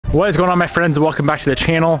What is going on, my friends? Welcome back to the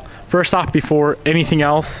channel. First off, before anything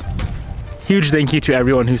else, huge thank you to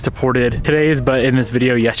everyone who supported today's, but in this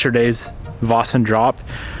video, yesterday's Vossen drop.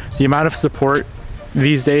 The amount of support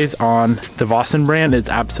these days on the Vossen brand is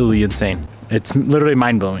absolutely insane. It's literally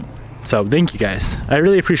mind-blowing. So thank you guys. I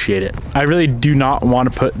really appreciate it. I really do not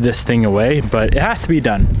want to put this thing away, but it has to be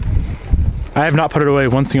done. I have not put it away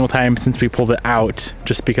one single time since we pulled it out,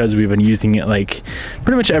 just because we've been using it like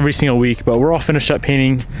pretty much every single week. But we're all finished up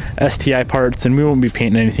painting STI parts and we won't be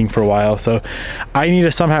painting anything for a while. So I need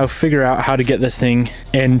to somehow figure out how to get this thing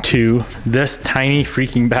into this tiny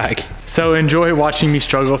freaking bag. So enjoy watching me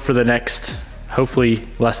struggle for the next, hopefully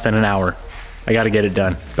less than an hour. I gotta get it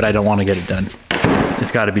done, but I don't want to get it done.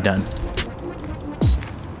 It's gotta be done.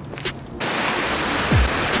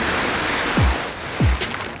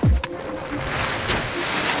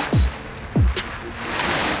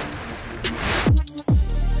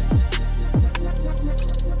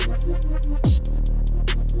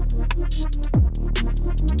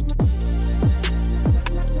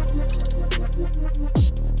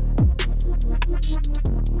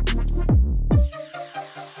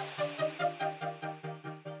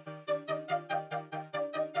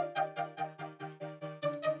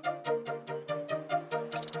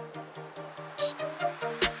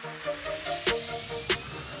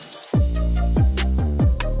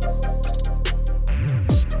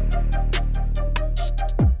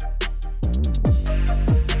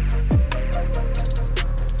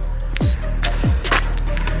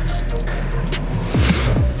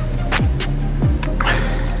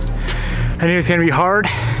 I knew it was gonna be hard.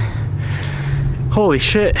 Holy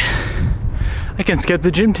shit. I can skip the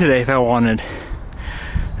gym today if I wanted.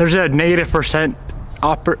 There's a -%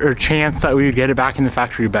 chance that we would get it back in the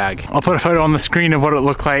factory bag. I'll put a photo on the screen of what it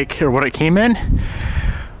looked like or what it came in.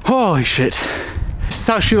 Holy shit. This is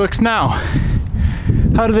how she looks now.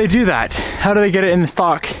 How do they do that? How do they get it in the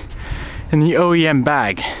stock in the OEM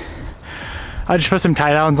bag? I just put some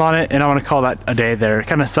tie downs on it and I want to call that a day there. It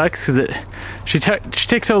kind of sucks because she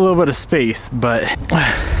takes a little bit of space, but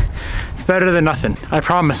it's better than nothing. I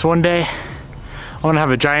promise one day I want to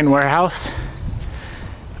have a giant warehouse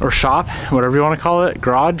or shop, whatever you want to call it,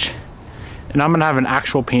 garage, and I'm going to have an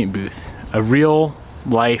actual paint booth, a real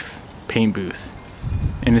life paint booth,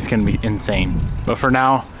 and it's going to be insane. But for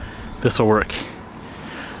now, this will work.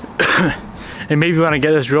 And maybe when I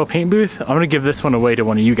get this real paint booth, I'm gonna give this one away to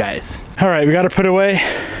one of you guys. All right, we gotta put it away.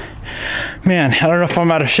 Man, I don't know if I'm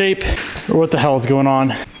out of shape or what the hell is going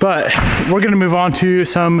on, but we're gonna move on to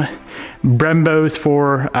some Brembos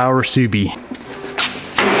for our Subi.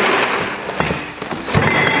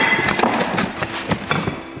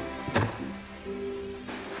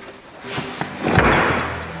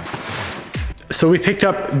 So we picked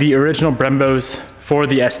up the original Brembos for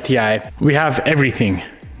the STI. We have everything.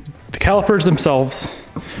 The calipers themselves,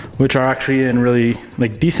 which are actually in really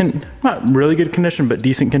like decent, not really good condition, but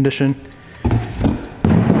decent condition.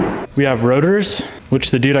 We have rotors,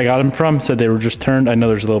 which the dude I got them from said they were just turned. I know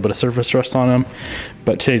there's a little bit of surface rust on them,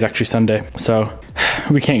 but today's actually Sunday, so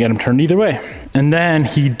we can't get them turned either way. And then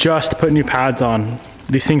he just put new pads on.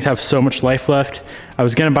 These things have so much life left. I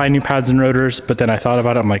was gonna buy new pads and rotors, but then I thought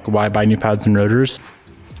about it. I'm like, why buy new pads and rotors?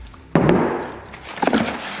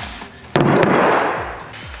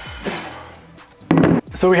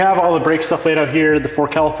 So we have all the brake stuff laid out here, the 4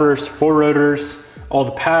 calipers, 4 rotors, all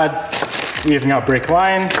the pads. We even got brake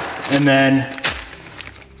lines, and then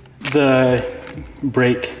the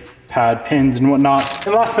brake pad pins and whatnot.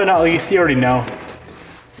 And last but not least, you already know,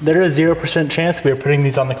 there is 0% chance we are putting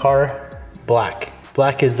these on the car black.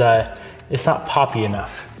 Black is, it's not poppy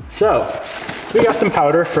enough. So, we got some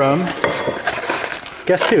powder from,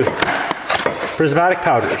 guess who? Prismatic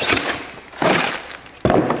Powders.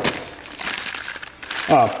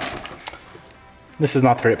 Oh, this is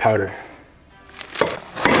not the right powder.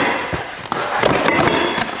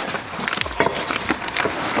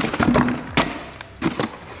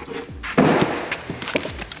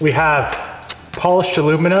 We have polished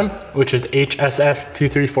aluminum, which is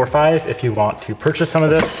HSS2345 if you want to purchase some of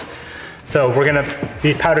this. So we're gonna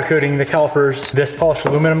be powder coating the calipers, this polished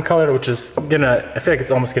aluminum color, which is I feel like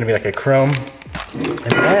it's almost gonna be like a chrome.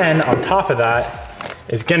 And then on top of that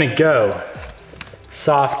is gonna go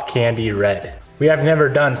soft candy red. We have never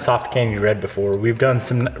done soft candy red before. We've done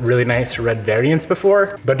some really nice red variants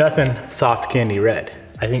before, but nothing soft candy red.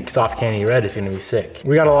 I think soft candy red is gonna be sick.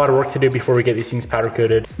 We got a lot of work to do before we get these things powder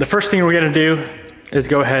coated. The first thing we're gonna do is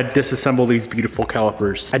go ahead, disassemble these beautiful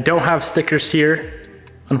calipers. I don't have stickers here,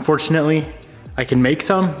 unfortunately. I can make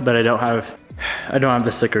some, but I don't have I don't have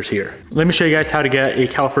the stickers here. Let me show you guys how to get a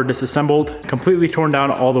caliper disassembled, completely torn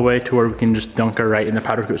down all the way to where we can just dunk her right in the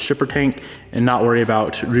powder coat stripper tank and not worry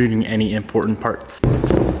about ruining any important parts.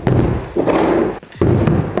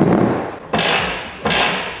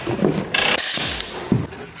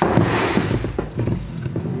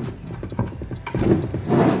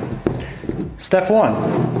 Step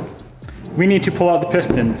one, we need to pull out the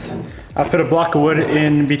pistons. I put a block of wood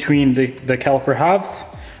in between the caliper halves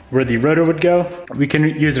where the rotor would go. We can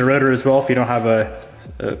use a rotor as well if you don't have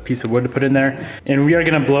a piece of wood to put in there. And we are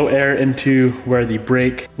gonna blow air into where the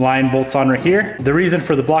brake line bolts on right here. The reason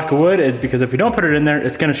for the block of wood is because if we don't put it in there,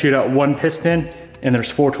 it's gonna shoot out one piston, and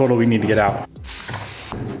there's 4 total we need to get out.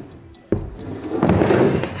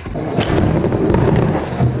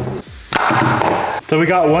 So we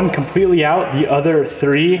got one completely out, the other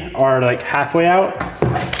 3 are like halfway out,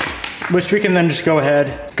 which we can then just go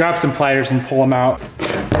ahead, grab some pliers and pull them out.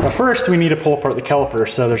 But first we need to pull apart the caliper.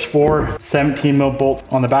 So there's 4 17 mil bolts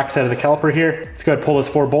on the back side of the caliper here. Let's go ahead and pull those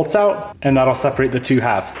 4 bolts out, and that'll separate the 2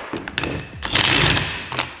 halves.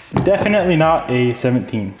 Definitely not a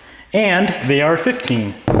 17. And they are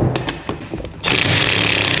 15.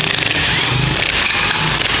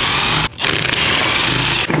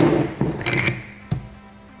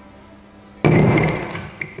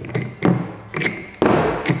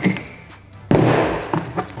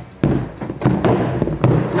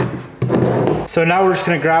 So now we're just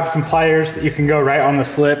gonna grab some pliers. You can go right on the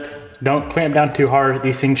slip. Don't clamp down too hard.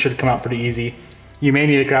 These things should come out pretty easy. You may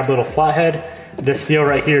need to grab a little flathead. This seal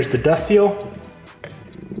right here is the dust seal.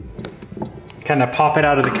 Kind of pop it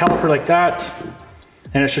out of the caliper like that,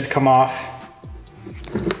 and it should come off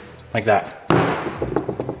like that.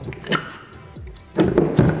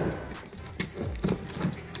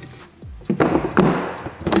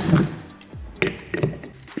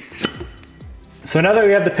 So now that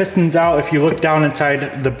we have the pistons out, if you look down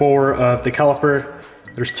inside the bore of the caliper,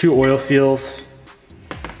 there's 2 oil seals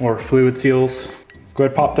or fluid seals. Go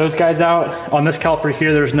ahead and pop those guys out. On this caliper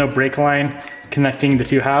here, there's no brake line connecting the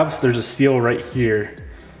 2 halves. There's a seal right here.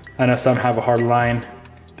 I know some have a hard line.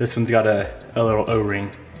 This one's got a little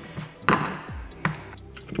O-ring.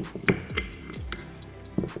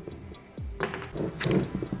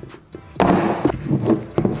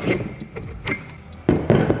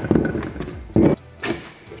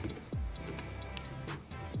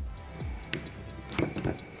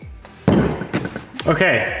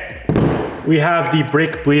 Okay, we have the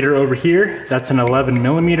brake bleeder over here. That's an 11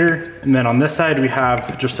 millimeter. And then on this side, we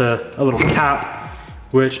have just a little cap,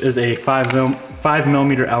 which is a 5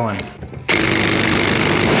 millimeter Allen.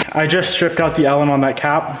 I just stripped out the Allen on that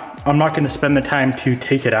cap. I'm not gonna spend the time to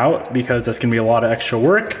take it out because that's gonna be a lot of extra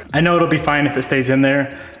work. I know it'll be fine if it stays in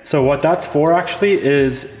there. So what that's for actually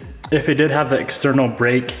is if it did have the external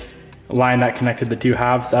brake line that connected the 2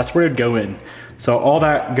 halves, that's where it'd go in. So all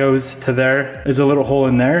that goes to there is a little hole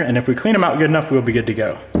in there, and if we clean them out good enough, we'll be good to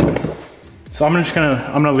go. So I'm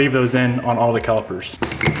gonna leave those in on all the calipers.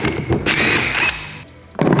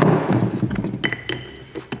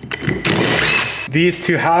 These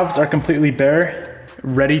 2 halves are completely bare,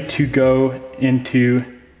 ready to go into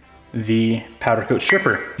the powder coat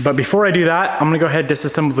stripper. But before I do that, I'm gonna go ahead and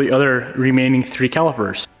disassemble the other remaining 3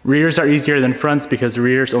 calipers. Rears are easier than fronts because the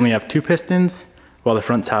rears only have 2 pistons, while the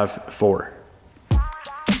fronts have 4.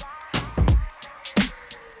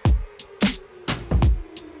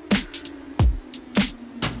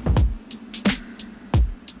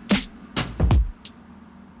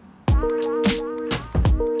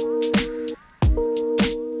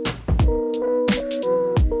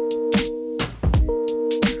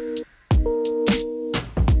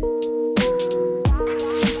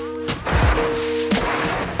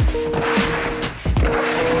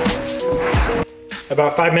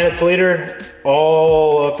 About 5 minutes later,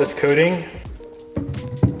 all of this coating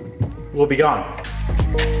will be gone.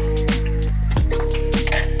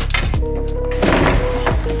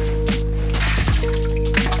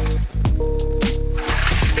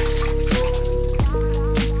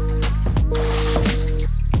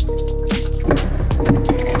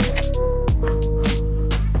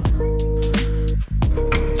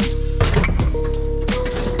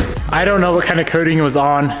 I don't know what kind of coating was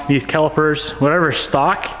on these calipers, whatever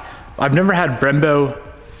stock. I've never had Brembo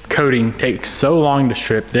coating take so long to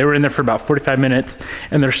strip. They were in there for about 45 minutes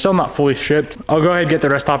and they're still not fully stripped. I'll go ahead and get the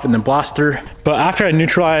rest off in the blaster. But after I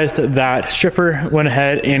neutralized that stripper, went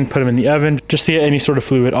ahead and put them in the oven just to get any sort of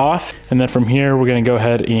fluid off. And then from here, we're gonna go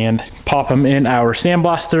ahead and pop them in our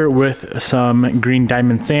sandblaster with some green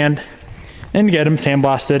diamond sand and get them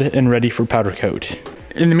sandblasted and ready for powder coat.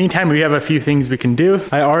 In the meantime, we have a few things we can do.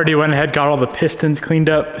 I already went ahead, got all the pistons cleaned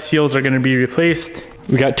up. Seals are gonna be replaced.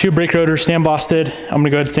 We got 2 brake rotors sandblasted. I'm gonna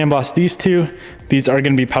go ahead and sandblast these 2. These are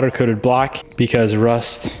gonna be powder coated black because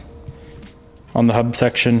rust on the hub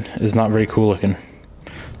section is not very cool looking.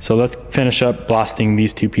 So let's finish up blasting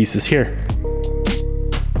these 2 pieces here.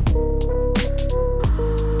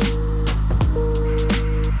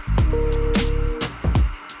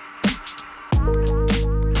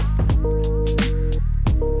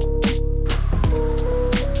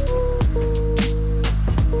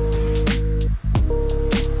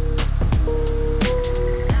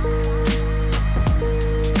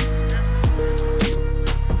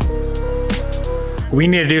 We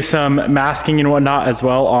need to do some masking and whatnot as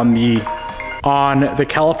well on the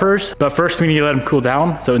calipers, but first we need to let them cool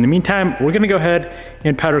down. So in the meantime, we're gonna go ahead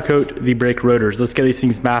and powder coat the brake rotors. Let's get these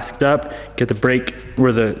things masked up, get the brake,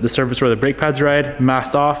 where the surface where the brake pads ride,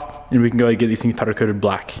 masked off, and we can go ahead and get these things powder coated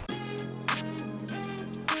black.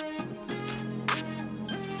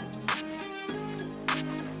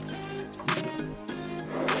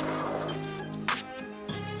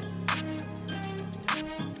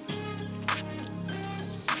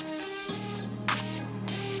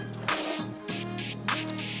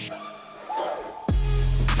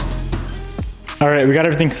 All right, we got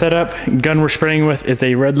everything set up. Gun we're spraying with is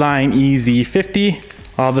a Redline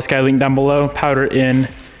EZ50. I'll have this guy linked down below. Powder in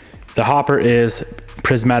the hopper is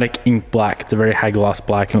prismatic ink black. It's a very high gloss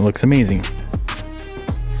black and it looks amazing.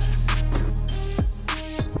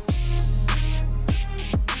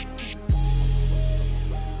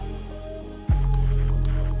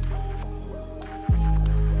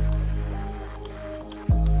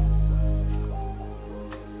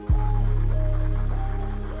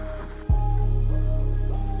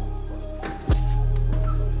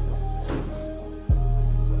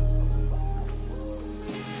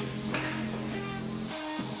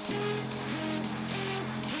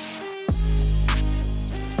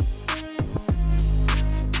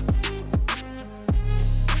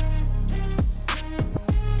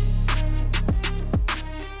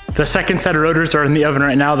 The second set of rotors are in the oven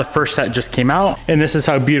right now. The first set just came out, and this is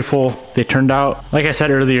how beautiful they turned out. Like I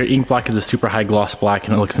said earlier, ink black is a super high gloss black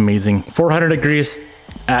and it looks amazing. 400 degrees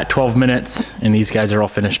at 12 minutes, and these guys are all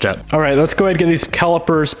finished up. All right, let's go ahead and get these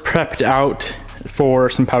calipers prepped out for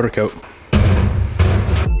some powder coat.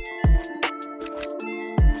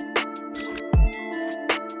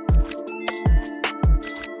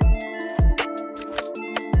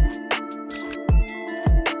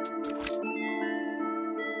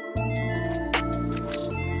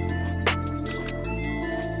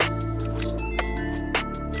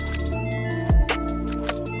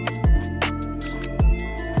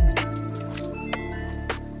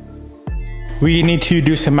 We need to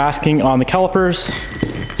do some masking on the calipers.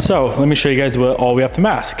 So let me show you guys what all we have to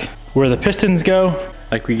mask. Where the pistons go,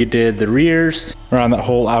 like we did the rears, around that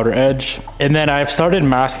whole outer edge. And then I've started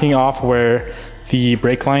masking off where the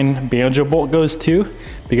brake line banjo bolt goes to,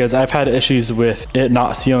 because I've had issues with it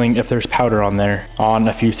not sealing if there's powder on there on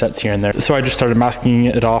a few sets here and there. So I just started masking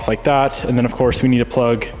it off like that. And then of course we need to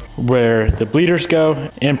plug where the bleeders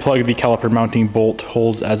go and plug the caliper mounting bolt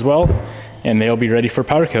holes as well, and they'll be ready for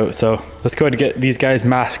powder coat. So let's go ahead and get these guys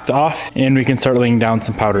masked off and we can start laying down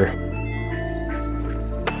some powder.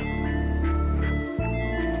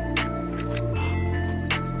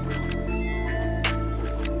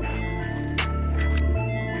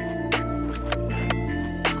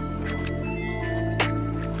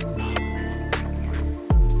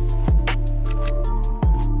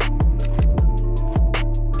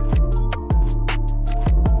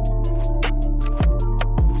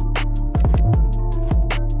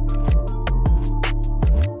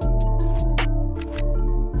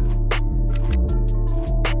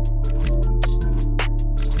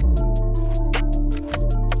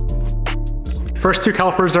 First 2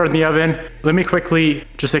 calipers are in the oven. Let me quickly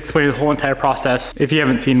just explain the whole entire process if you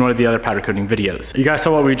haven't seen one of the other powder coating videos. You guys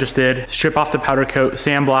saw what we just did. Strip off the powder coat,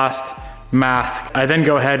 sandblast, mask. I then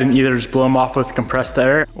go ahead and either just blow them off with compressed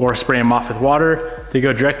air or spray them off with water. They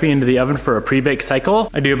go directly into the oven for a pre-bake cycle.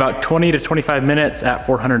 I do about 20 to 25 minutes at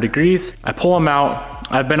 400 degrees. I pull them out.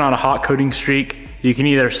 I've been on a hot coating streak. You can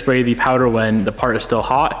either spray the powder when the part is still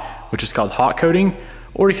hot, which is called hot coating,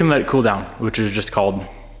 or you can let it cool down, which is just called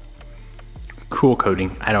cool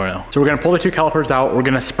coating, I don't know. So we're gonna pull the 2 calipers out. We're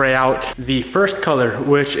gonna spray out the first color,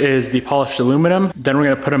 which is the polished aluminum. Then we're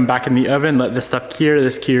gonna put them back in the oven, let this stuff cure.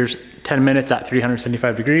 This cures 10 minutes at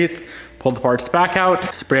 375 degrees. Pull the parts back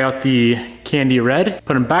out, spray out the candy red,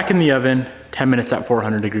 put them back in the oven, 10 minutes at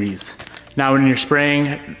 400 degrees. Now when you're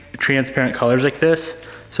spraying transparent colors like this,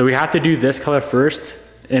 so we have to do this color first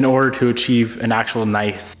in order to achieve an actual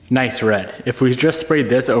nice red. If we just sprayed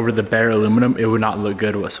this over the bare aluminum, it would not look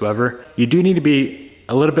good whatsoever. You do need to be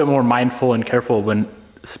a little bit more mindful and careful when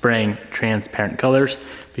spraying transparent colors,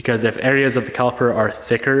 because if areas of the caliper are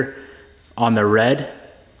thicker on the red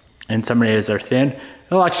and some areas are thin,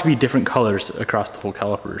 it'll actually be different colors across the whole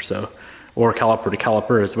caliper. So, or caliper to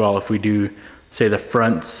caliper as well. If we do, say, the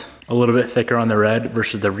fronts a little bit thicker on the red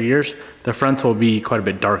versus the rears, the fronts will be quite a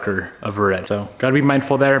bit darker of a red. So gotta be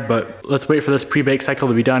mindful there, but let's wait for this pre-bake cycle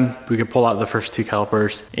to be done. We can pull out the first 2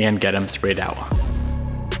 calipers and get them sprayed out.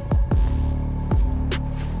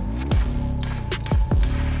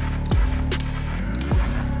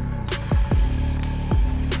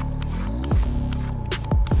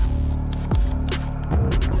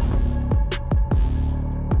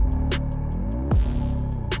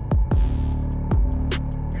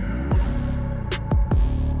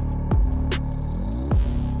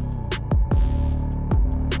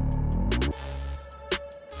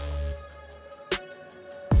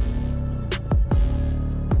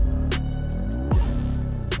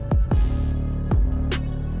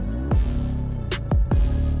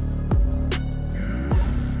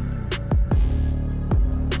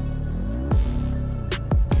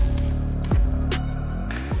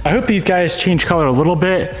 I hope these guys change color a little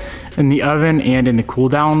bit in the oven and in the cool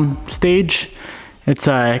down stage. It's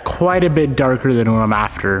quite a bit darker than what I'm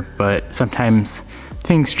after, but sometimes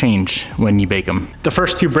things change when you bake them. The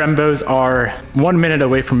first 2 Brembos are 1 minute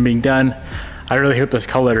away from being done. I really hope this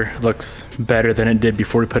color looks better than it did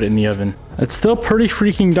before we put it in the oven. It's still pretty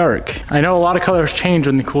freaking dark. I know a lot of colors change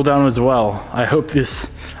when they cool down as well. I hope this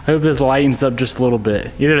lightens up just a little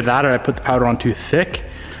bit. Either that or I put the powder on too thick.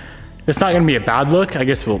 It's not gonna be a bad look. I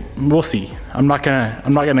guess we'll see. I'm not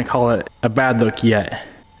gonna call it a bad look yet.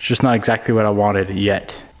 It's just not exactly what I wanted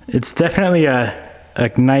yet. It's definitely a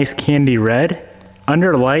nice candy red.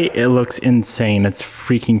 Under light, it looks insane. It's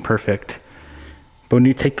freaking perfect. But when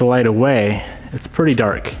you take the light away, it's pretty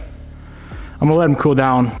dark. I'm gonna let them cool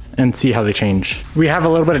down and see how they change. We have a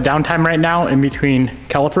little bit of downtime right now in between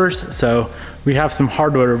calipers, so we have some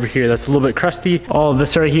hardwood over here that's a little bit crusty. All of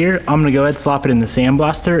this right here, I'm gonna go ahead and slap it in the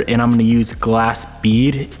sandblaster, and I'm gonna use glass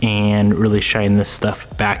bead and really shine this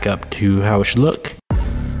stuff back up to how it should look.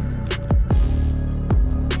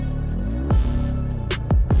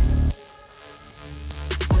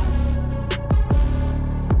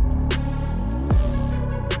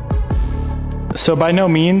 So by no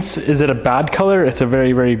means is it a bad color. It's a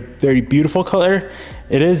very, very, very beautiful color.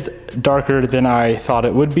 It is darker than I thought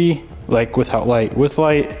it would be, like without light. With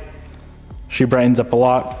light, she brightens up a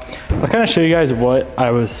lot. I'll kind of show you guys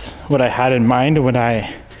what I had in mind when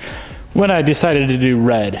I decided to do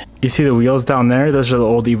red. You see the wheels down there? Those are the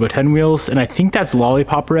old Evo 10 wheels, and I think that's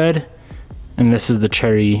lollipop red, and this is the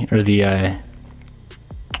cherry or the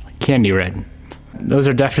candy red. Those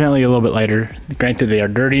are definitely a little bit lighter. Granted, they are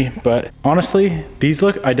dirty, but honestly, these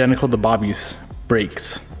look identical to Bobby's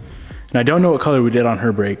brakes. And I don't know what color we did on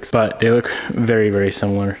her brakes, but they look very, very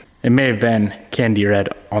similar. It may have been candy red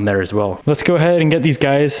on there as well. Let's go ahead and get these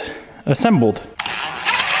guys assembled.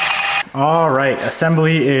 All right,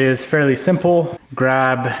 assembly is fairly simple.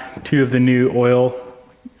 Grab 2 of the new oil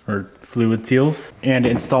or fluid seals and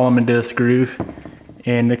install them into this groove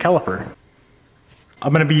in the caliper.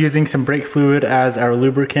 I'm gonna be using some brake fluid as our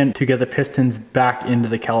lubricant to get the pistons back into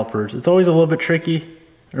the calipers. It's always a little bit tricky,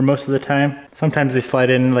 or most of the time. Sometimes they slide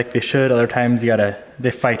in like they should, other times they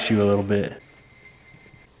fight you a little bit.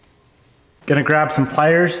 Gonna grab some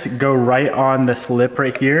pliers, go right on this lip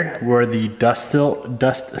right here where the dust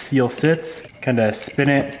seal sits. Kinda spin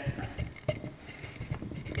it.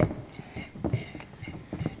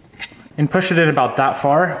 And push it in about that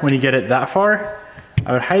far. When you get it that far,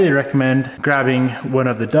 I would highly recommend grabbing one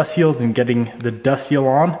of the dust seals and getting the dust seal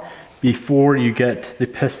on before you get the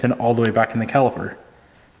piston all the way back in the caliper.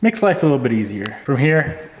 Makes life a little bit easier. From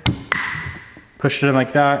here, push it in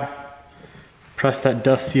like that, press that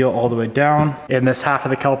dust seal all the way down, and this half of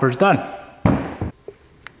the caliper is done.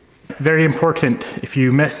 Very important, if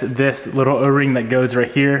you miss this little O-ring that goes right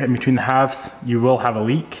here in between the halves, you will have a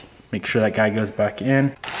leak. Make sure that guy goes back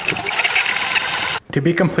in. To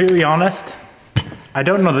be completely honest, I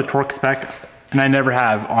don't know the torque spec, and I never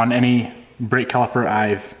have on any brake caliper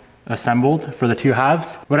I've assembled for the 2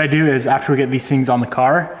 halves. What I do is after we get these things on the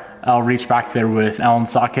car, I'll reach back there with an Allen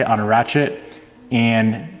socket on a ratchet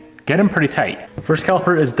and get them pretty tight. First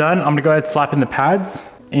caliper is done. I'm gonna go ahead and slap in the pads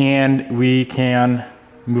and we can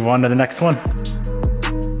move on to the next one.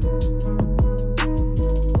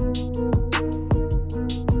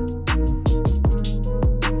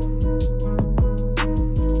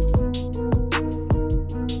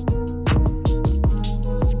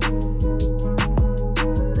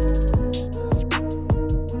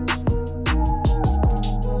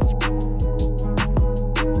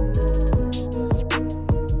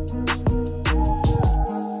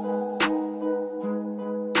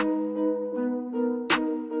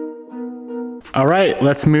 All right,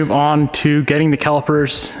 let's move on to getting the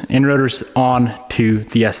calipers and rotors on to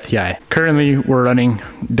the STI. Currently, we're running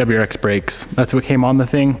WRX brakes. That's what came on the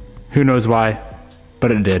thing. Who knows why, but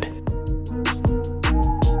it did.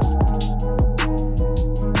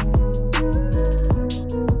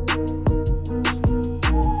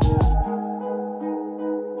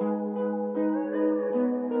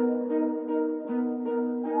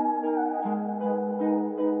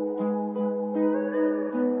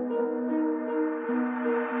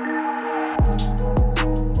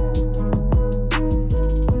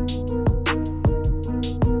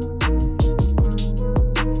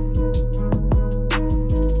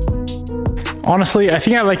 Honestly, I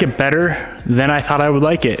think I like it better than I thought I would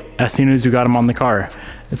like it as soon as we got them on the car.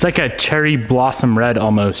 It's like a cherry blossom red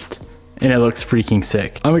almost, and it looks freaking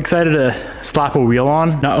sick. I'm excited to slap a wheel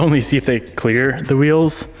on, not only see if they clear the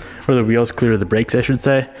wheels, or the wheels clear the brakes, I should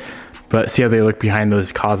say, but see how they look behind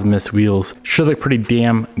those Cosmos wheels. Should look pretty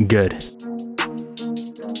damn good.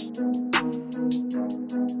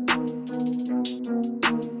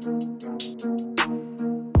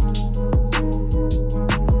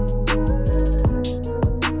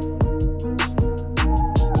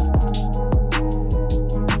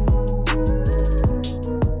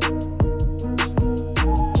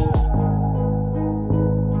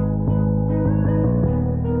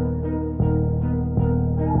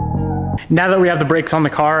 Now that we have the brakes on the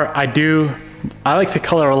car, I like the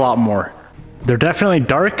color a lot more. They're definitely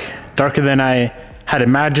darker than I had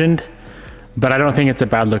imagined, but I don't think it's a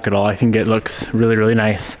bad look at all. I think it looks really, really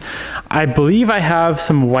nice. I believe I have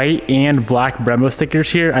some white and black Brembo stickers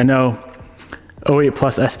here. I know 08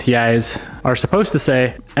 Plus STIs are supposed to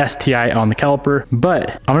say STI on the caliper,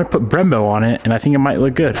 but I'm gonna put Brembo on it and I think it might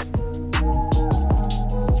look good.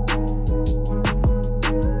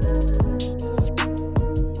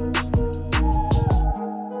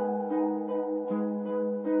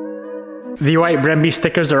 The white Brembo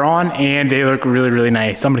stickers are on and they look really, really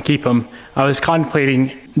nice. I'm gonna keep them. I was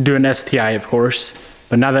contemplating doing STI, of course,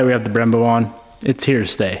 but now that we have the Brembo on, it's here to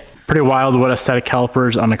stay. Pretty wild what a set of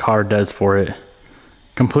calipers on a car does for it.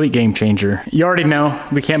 Complete game changer. You already know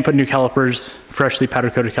we can't put new calipers, freshly powder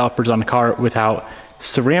coated calipers on a car without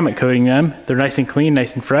ceramic coating them. They're nice and clean,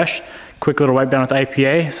 nice and fresh. Quick little wipe down with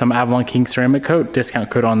IPA, some Avalon King ceramic coat, discount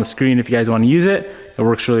code on the screen if you guys want to use it. It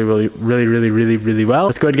works really well.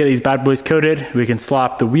 Let's go ahead and get these bad boys coated. We can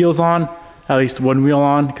slap the wheels on, at least one wheel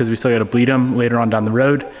on, because we still got to bleed them later on down the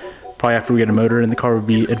road. Probably after we get a motor in the car would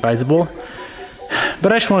be advisable.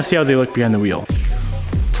 But I just want to see how they look behind the wheel.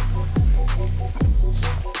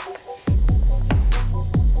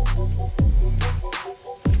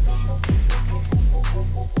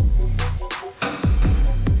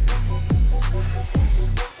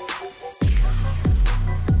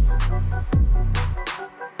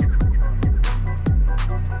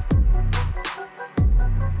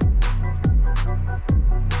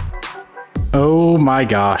 Oh my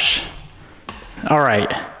gosh. All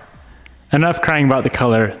right, enough crying about the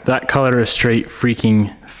color. That color is straight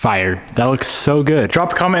freaking fire. That looks so good.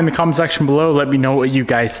 Drop a comment in the comment section below. Let me know what you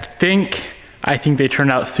guys think. I think they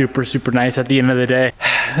turned out super, super nice at the end of the day.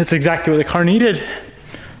 That's exactly what the car needed.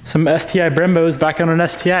 Some STI Brembos back on an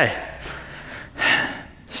STI.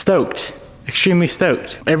 Stoked. Extremely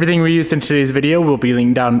stoked. Everything we used in today's video will be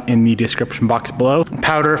linked down in the description box below.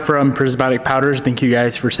 Powder from Prismatic Powders, thank you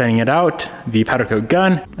guys for sending it out. The powder coat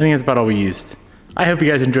gun, I think that's about all we used. I hope you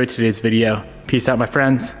guys enjoyed today's video. Peace out, my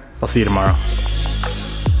friends. I'll see you tomorrow.